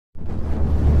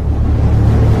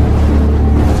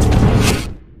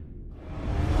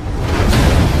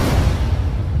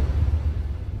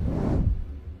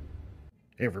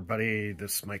Hey everybody,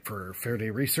 this is Mike for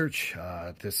Faraday Research.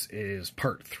 This is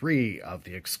part 3 of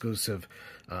the exclusive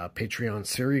Patreon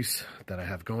series that I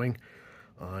have going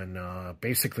on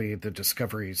basically the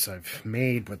discoveries I've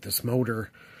made with this motor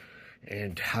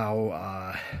and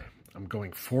how I'm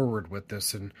going forward with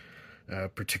this in a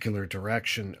particular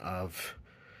direction of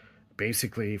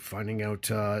basically finding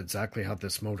out exactly how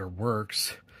this motor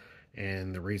works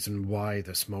and the reason why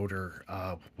this motor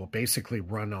will basically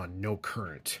run on no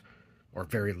current or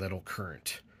very little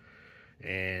current.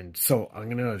 And so I'm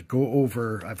going to go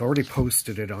over, I've already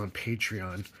posted it on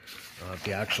Patreon,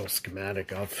 the actual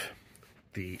schematic of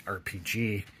the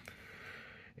RPG.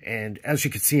 And as you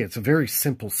can see, it's a very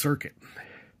simple circuit.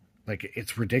 Like,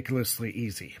 it's ridiculously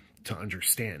easy to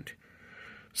understand.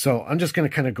 So I'm just going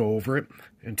to kind of go over it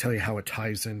and tell you how it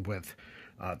ties in with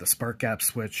the spark gap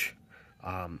switch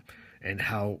and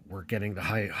how we're getting the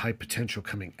high potential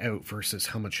coming out versus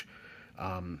how much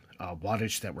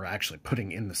wattage that we're actually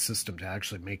putting in the system to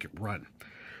actually make it run.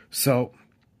 So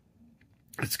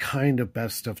it's kind of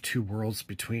best of two worlds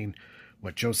between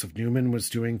what Joseph Newman was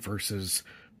doing versus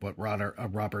what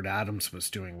Robert Adams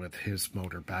was doing with his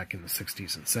motor back in the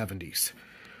 60s and 70s.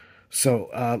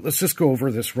 So let's just go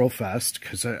over this real fast,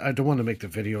 because I don't want to make the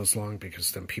videos long,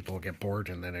 because then people get bored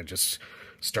and then I just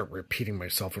start repeating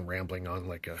myself and rambling on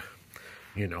like a...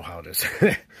 You know how it is.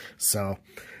 So,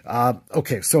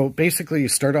 okay, so basically you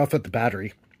start off at the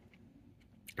battery.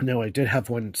 Now, I did have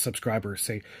one subscriber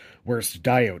say, where's the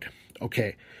diode?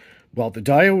 Okay, well, the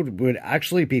diode would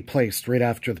actually be placed right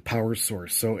after the power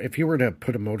source. So if you were to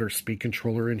put a motor speed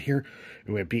controller in here,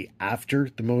 it would be after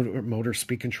the motor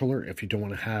speed controller if you don't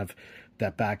want to have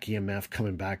that back EMF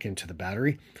coming back into the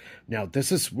battery. Now,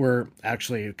 this is where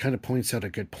actually it kind of points out a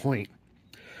good point.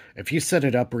 If you set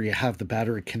it up where you have the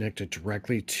battery connected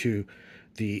directly to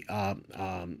the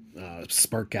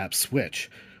spark gap switch,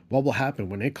 what will happen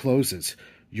when it closes,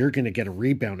 you're going to get a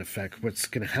rebound effect. What's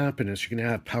going to happen is you're going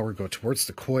to have power go towards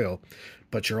the coil,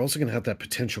 but you're also going to have that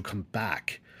potential come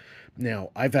back.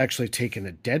 Now, I've actually taken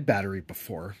a dead battery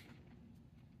before,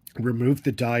 removed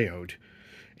the diode,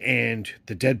 and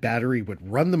the dead battery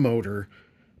would run the motor,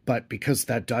 but because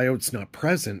that diode's not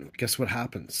present, guess what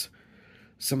happens?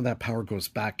 Some of that power goes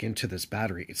back into this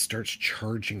battery. It starts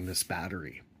charging this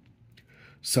battery.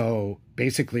 So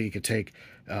basically you could take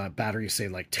a battery, say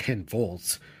like 10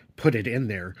 volts, put it in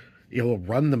there. It'll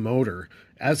run the motor.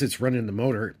 As it's running the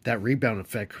motor, that rebound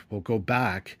effect will go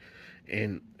back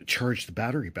and charge the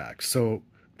battery back. So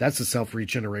that's a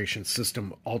self-regeneration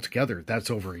system altogether. That's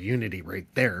over unity right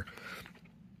there.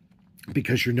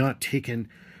 Because you're not taking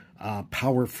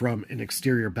power from an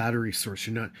exterior battery source.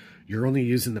 You're only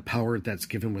using the power that's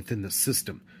given within the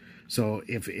system. So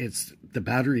if the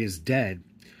battery is dead,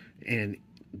 and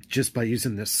just by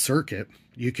using this circuit,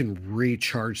 you can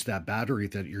recharge that battery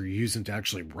that you're using to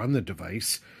actually run the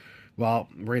device. Well,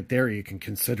 right there, you can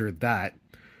consider that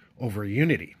over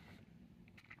unity.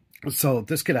 So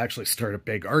this could actually start a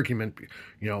big argument.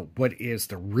 You know, what is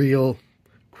the real,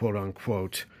 quote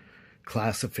unquote,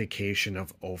 classification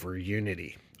of over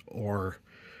unity? Or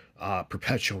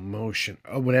perpetual motion,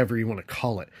 or whatever you want to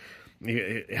call it.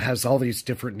 It has all these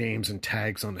different names and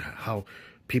tags on how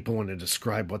people want to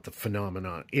describe what the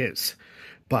phenomenon is.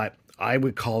 But I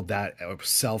would call that a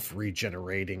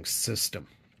self-regenerating system,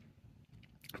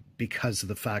 because of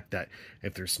the fact that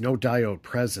if there's no diode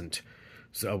present,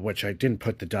 so which I didn't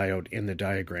put the diode in the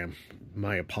diagram,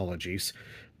 my apologies,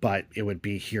 but it would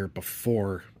be here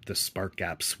before the spark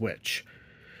gap switch.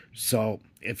 So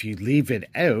if you leave it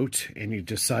out and you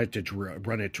decide to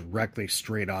run it directly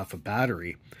straight off a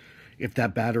battery, if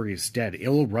that battery is dead,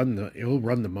 it'll run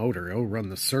the motor, it'll run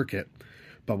the circuit.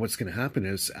 But what's going to happen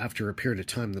is, after a period of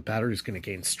time, the battery is going to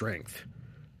gain strength.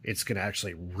 It's going to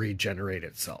actually regenerate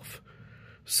itself.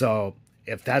 So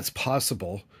if that's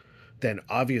possible, then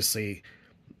obviously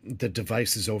the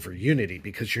device is over unity,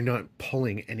 because you're not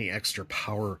pulling any extra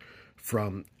power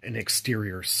from an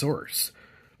exterior source,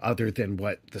 other than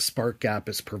what the spark gap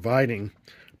is providing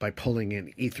by pulling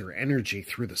in ether energy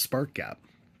through the spark gap.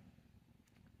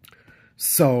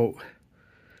 So,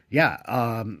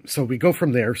 yeah, so we go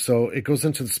from there. So it goes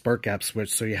into the spark gap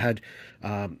switch. So you had,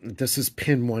 this is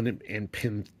pin 1 and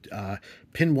pin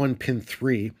 1, pin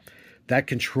 3. That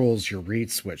controls your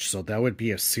reed switch. So that would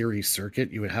be a series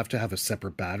circuit. You would have to have a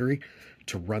separate battery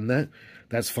to run that.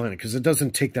 That's fine, because it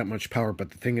doesn't take that much power.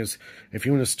 But the thing is, if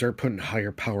you want to start putting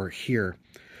higher power here,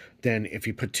 then if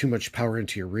you put too much power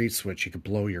into your reed switch, you could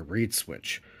blow your reed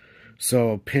switch.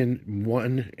 So pin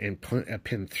 1 and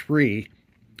pin 3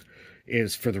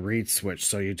 is for the reed switch.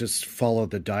 So you just follow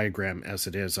the diagram as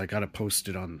it is. I got it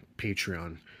posted on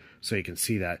Patreon So you can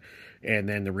see that. And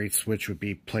then the reed switch would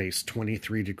be placed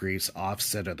 23 degrees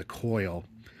offset of the coil.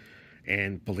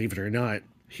 And believe it or not,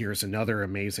 here's another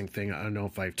amazing thing. I don't know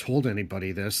if I've told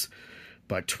anybody this,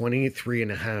 but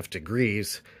 23.5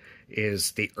 degrees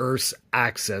is the Earth's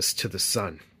axis to the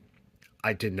sun.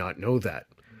 I did not know that.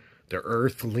 The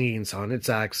Earth leans on its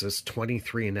axis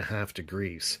 23.5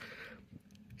 degrees.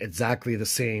 Exactly the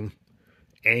same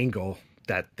angle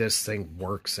that this thing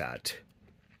works at.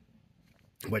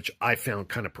 Which I found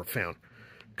kind of profound,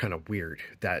 kind of weird,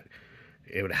 that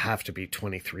it would have to be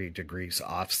 23 degrees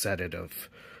offsetted of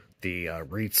the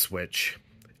reed switch,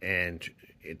 and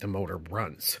the motor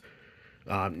runs.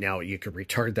 Now, you could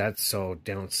retard that, so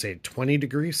down, say, 20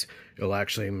 degrees, it'll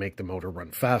actually make the motor run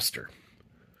faster.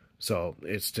 So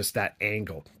it's just that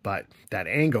angle. But that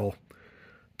angle,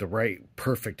 the right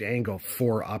perfect angle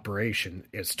for operation,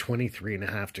 is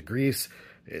 23.5 degrees,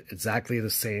 exactly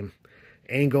the same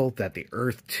angle that the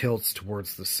Earth tilts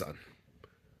towards the sun,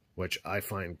 which I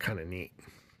find kind of neat.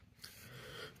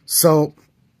 So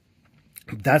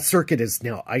that circuit is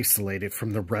now isolated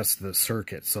from the rest of the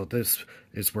circuit. So this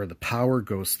is where the power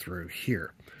goes through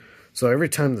here. So every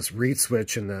time this reed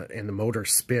switch and the motor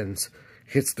spins,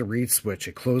 hits the reed switch,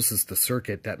 it closes the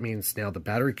circuit. That means now the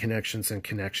battery connection's in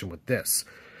connection with this,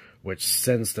 which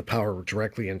sends the power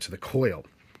directly into the coil.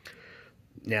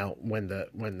 Now, when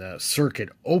the circuit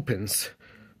opens,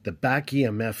 the back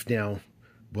EMF now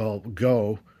will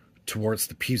go towards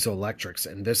the piezoelectrics,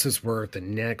 and this is where the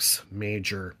next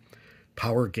major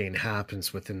power gain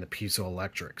happens within the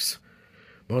piezoelectrics.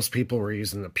 Most people were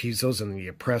using the piezos, and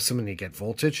you press them and you get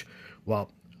voltage.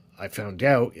 Well, I found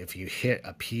out if you hit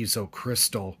a piezo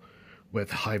crystal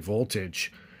with high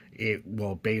voltage, it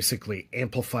will basically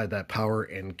amplify that power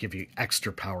and give you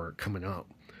extra power coming up.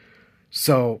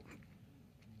 So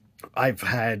I've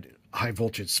had high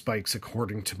voltage spikes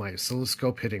according to my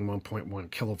oscilloscope hitting 1.1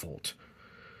 kilovolt.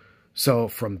 So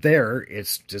from there,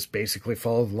 it's just basically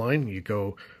follow the line. You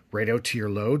go right out to your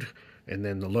load, and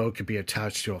then the load could be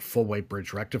attached to a full wave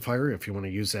bridge rectifier if you want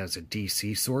to use it as a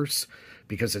DC source,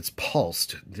 because it's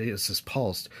pulsed. This is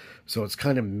pulsed, so it's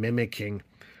kind of mimicking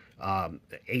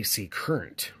AC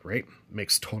current, right?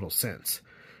 Makes total sense.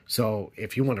 So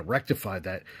if you want to rectify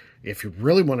that, if you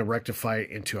really want to rectify it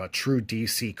into a true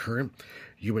DC current,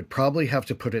 you would probably have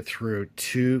to put it through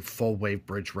 2 full wave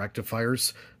bridge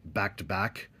rectifiers back to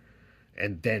back,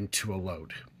 and then to a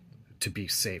load to be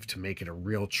safe, to make it a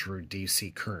real true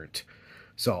DC current.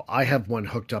 So I have one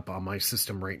hooked up on my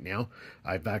system right now.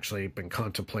 I've actually been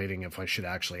contemplating if I should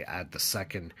actually add the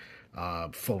second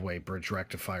full wave bridge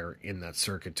rectifier in that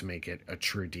circuit to make it a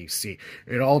true DC.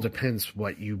 It all depends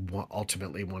what you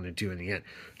ultimately want to do in the end.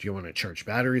 Do you want to charge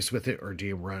batteries with it, or do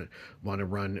you want to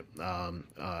run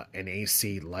an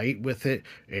AC light with it?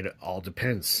 It all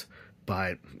depends.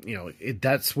 But, you know,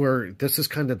 that's where this is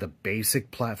kind of the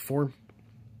basic platform,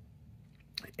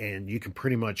 and you can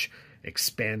pretty much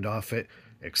expand off it,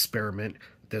 experiment.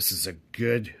 This is a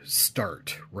good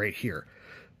start right here.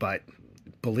 But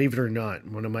believe it or not,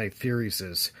 one of my theories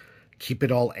is keep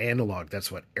it all analog.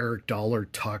 That's what Eric Dollar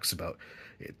talks about.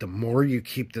 The more you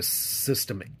keep the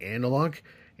system analog,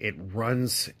 it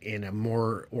runs in a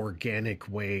more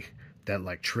organic way that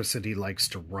electricity likes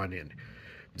to run in.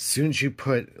 As soon as you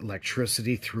put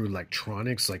electricity through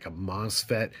electronics, like a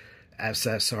MOSFET,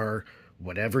 SSR,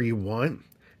 whatever you want,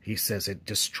 he says it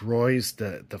destroys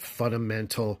the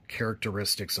fundamental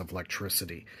characteristics of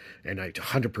electricity. And I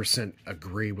 100%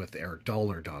 agree with Eric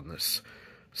Dollard on this.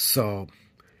 So,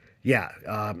 yeah,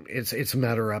 it's a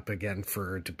matter up again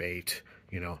for debate,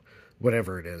 you know,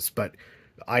 whatever it is. But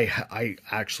I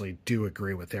actually do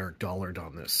agree with Eric Dollard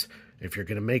on this. If you're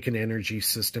going to make an energy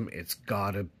system, it's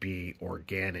got to be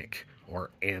organic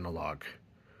or analog,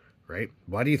 right?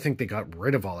 Why do you think they got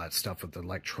rid of all that stuff with the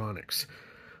electronics?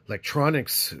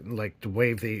 Electronics, like the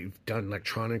way they've done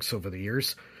electronics over the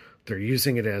years, they're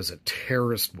using it as a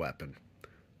terrorist weapon.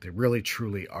 They really,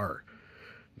 truly are.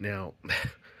 Now,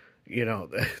 you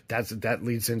know, that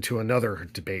leads into another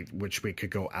debate, which we could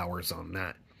go hours on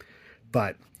that.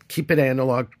 But keep it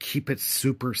analog, keep it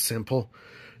super simple.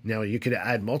 Now, you could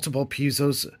add multiple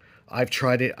piezos. I've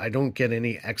tried it. I don't get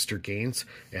any extra gains.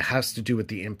 It has to do with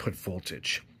the input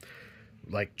voltage.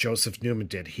 Like Joseph Newman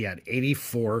did. He had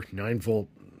 84 9-volt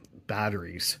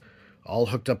batteries all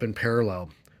hooked up in parallel.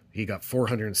 He got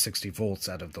 460 volts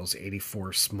out of those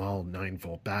 84 small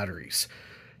 9-volt batteries.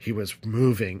 He was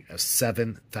moving a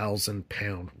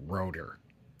 7,000-pound rotor.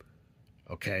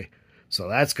 Okay? So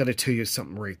that's got to tell you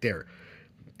something right there.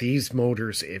 These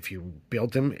motors, if you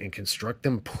build them and construct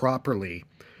them properly,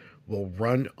 will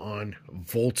run on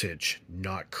voltage,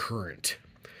 not current.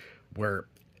 Where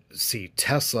see,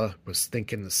 Tesla was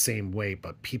thinking the same way,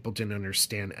 but people didn't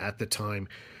understand at the time,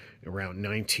 around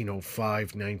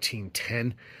 1905,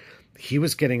 1910, he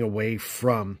was getting away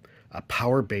from a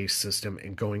power-based system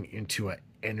and going into an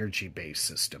energy-based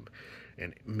system.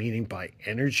 And meaning by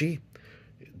energy,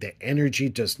 the energy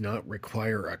does not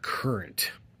require a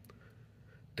current.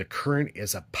 The current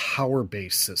is a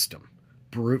power-based system,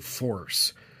 brute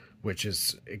force, which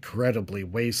is incredibly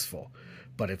wasteful.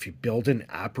 But if you build an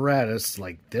apparatus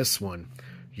like this one,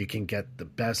 you can get the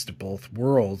best of both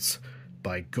worlds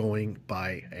by going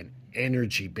by an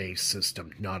energy-based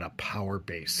system, not a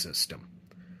power-based system.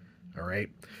 All right?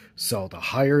 So the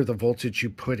higher the voltage you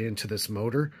put into this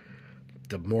motor,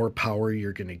 the more power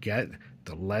you're going to get,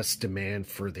 the less demand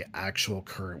for the actual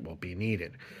current will be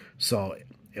needed. So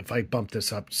if I bump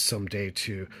this up someday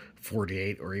to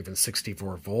 48 or even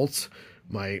 64 volts,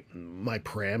 my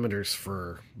parameters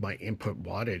for my input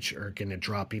wattage are going to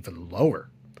drop even lower.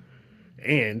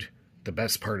 And the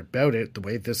best part about it, the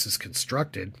way this is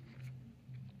constructed,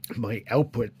 my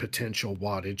output potential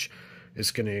wattage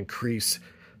is going to increase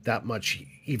that much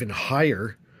even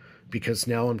higher, because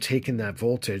now I'm taking that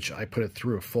voltage, I put it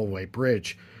through a full-weight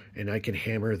bridge, and I can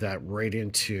hammer that right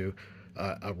into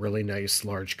a really nice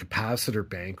large capacitor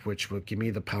bank, which will give me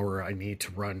the power I need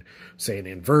to run, say, an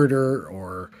inverter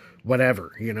or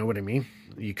whatever. You know what I mean?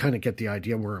 You kind of get the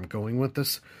idea where I'm going with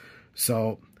this.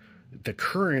 So the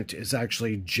current is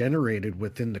actually generated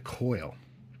within the coil.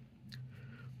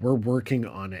 We're working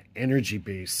on an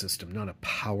energy-based system, not a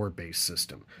power-based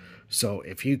system. So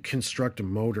if you construct a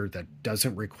motor that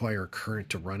doesn't require current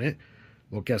to run it,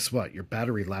 well, guess what? Your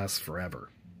battery lasts forever.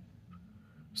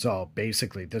 So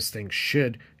basically, this thing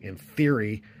should, in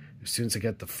theory, as soon as I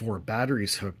get the 4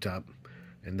 batteries hooked up,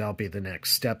 and that'll be the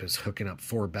next step, is hooking up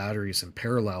 4 batteries in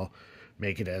parallel,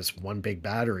 make it as one big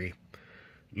battery.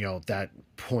 You know, that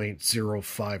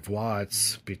 0.05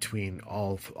 watts between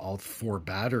all 4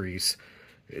 batteries,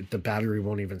 the battery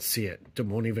won't even see it. It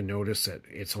won't even notice it.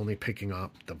 It's only picking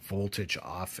up the voltage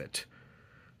off it.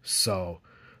 So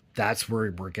that's where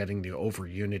we're getting the over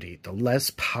unity. The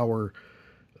less power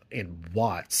in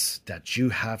watts that you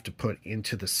have to put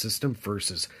into the system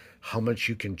versus how much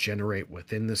you can generate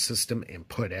within the system and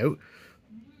put out,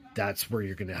 that's where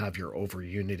you're going to have your over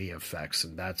unity effects.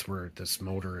 And that's where this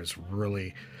motor is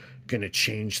really going to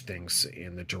change things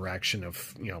in the direction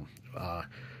of, you know,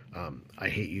 I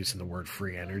hate using the word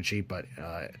free energy, but,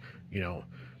 you know,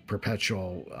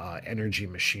 perpetual energy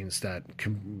machines that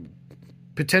can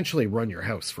potentially run your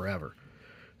house forever.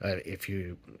 If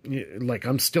you, like,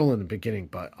 I'm still in the beginning,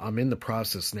 but I'm in the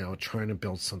process now trying to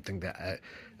build something that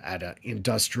at an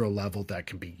industrial level that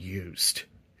can be used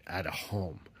at a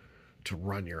home to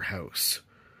run your house.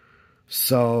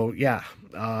 So, yeah,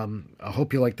 I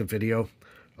hope you liked the video.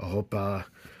 I hope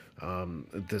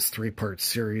this 3-part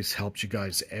series helped you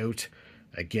guys out.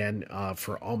 Again,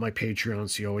 for all my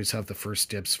Patreons, you always have the first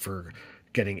dibs for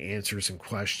getting answers and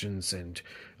questions and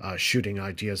shooting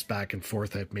ideas back and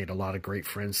forth. I've made a lot of great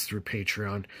friends through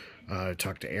Patreon. I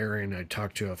talked to Aaron. I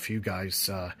talked to a few guys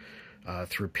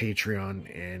through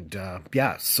Patreon. And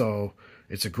yeah, so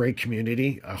it's a great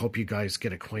community. I hope you guys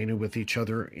get acquainted with each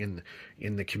other in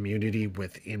the community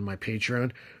within my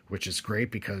Patreon, which is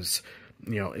great because,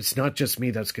 you know, it's not just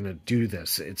me that's going to do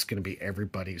this. It's going to be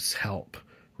everybody's help,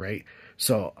 right?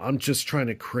 So I'm just trying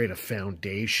to create a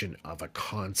foundation of a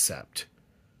concept.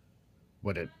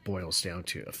 What it boils down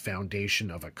to, a foundation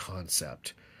of a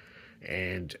concept.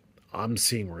 And I'm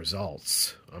seeing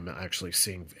results. I'm actually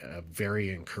seeing very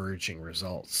encouraging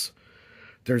results.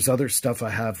 There's other stuff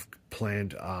I have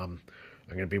planned. I'm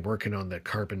going to be working on the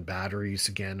carbon batteries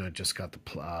again. I just got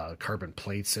the carbon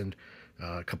plates in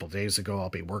a couple days ago.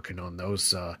 I'll be working on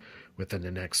those within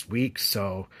the next week.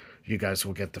 So you guys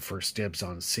will get the first dibs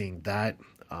on seeing that.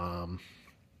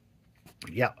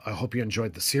 Yeah, I hope you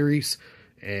enjoyed the series.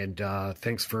 And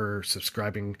thanks for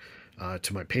subscribing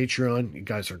to my Patreon. You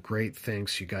guys are great.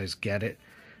 Thanks. You guys get it.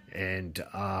 And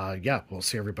yeah, we'll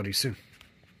see everybody soon.